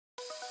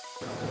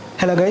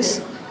Hello guys,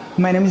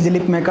 my name is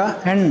Dilip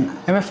Meka and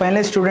I'm a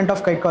final student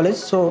of KIET College.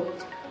 So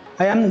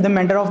I am the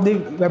mentor of the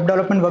web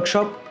development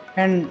workshop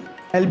and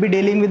I'll be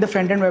dealing with the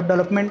front-end web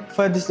development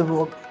for this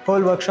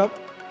whole workshop.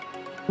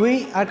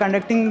 We are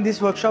conducting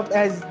this workshop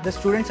as the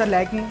students are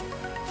lacking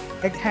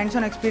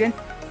hands-on experience.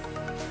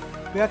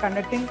 We are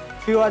conducting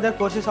few other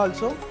courses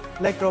also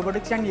like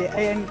robotics and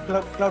AI and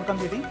cloud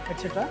computing,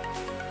 etc.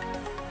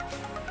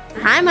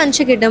 I'm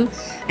Anshikidam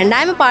and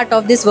I'm a part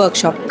of this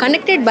workshop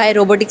conducted by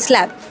Robotics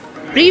Lab.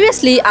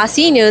 Previously, our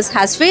seniors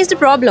has faced a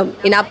problem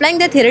in applying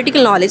their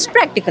theoretical knowledge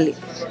practically.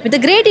 With a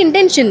great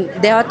intention,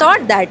 they have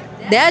thought that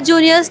their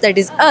juniors, that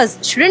is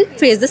us, shouldn't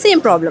face the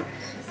same problem.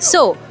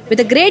 So, with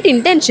a great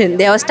intention,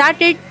 they have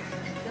started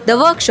the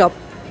workshop,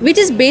 which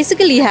is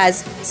basically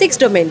has 6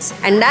 domains,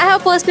 and I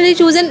have personally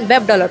chosen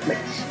web development.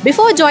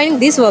 Before joining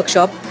this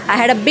workshop, I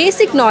had a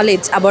basic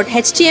knowledge about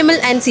HTML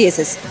and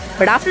CSS.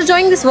 But after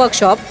joining this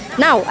workshop,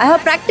 now I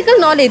have practical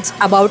knowledge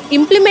about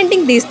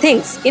implementing these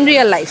things in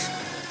real life.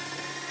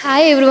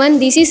 Hi everyone,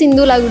 this is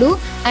Sindhu Lagudu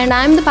and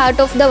I am the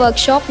part of the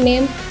workshop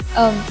named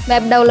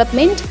Web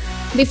Development.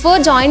 Before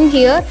joining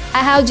here, I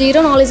have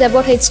zero knowledge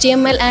about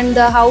HTML and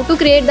how to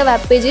create the web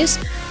pages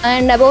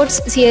and about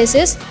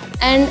CSS.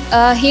 And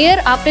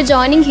here, after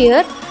joining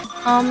here,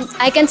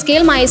 I can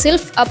scale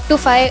myself up to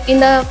 5 in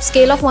the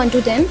scale of 1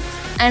 to 10.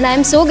 And I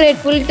am so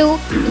grateful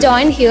to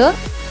join here.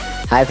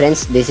 Hi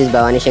friends, this is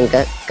Bhavani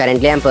Shankar.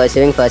 Currently I am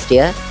pursuing first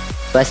year.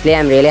 Firstly,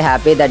 I am really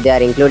happy that they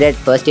are included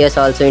first years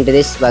also into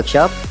this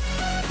workshop,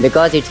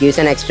 because it gives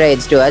an extra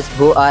edge to us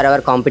who are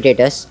our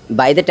competitors.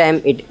 By the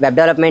time web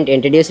development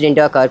introduced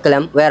into our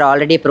curriculum, we are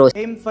already pros. The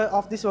aim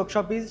of this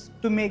workshop is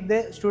to make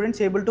the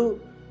students able to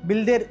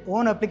build their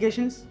own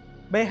applications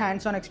by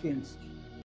hands-on experience.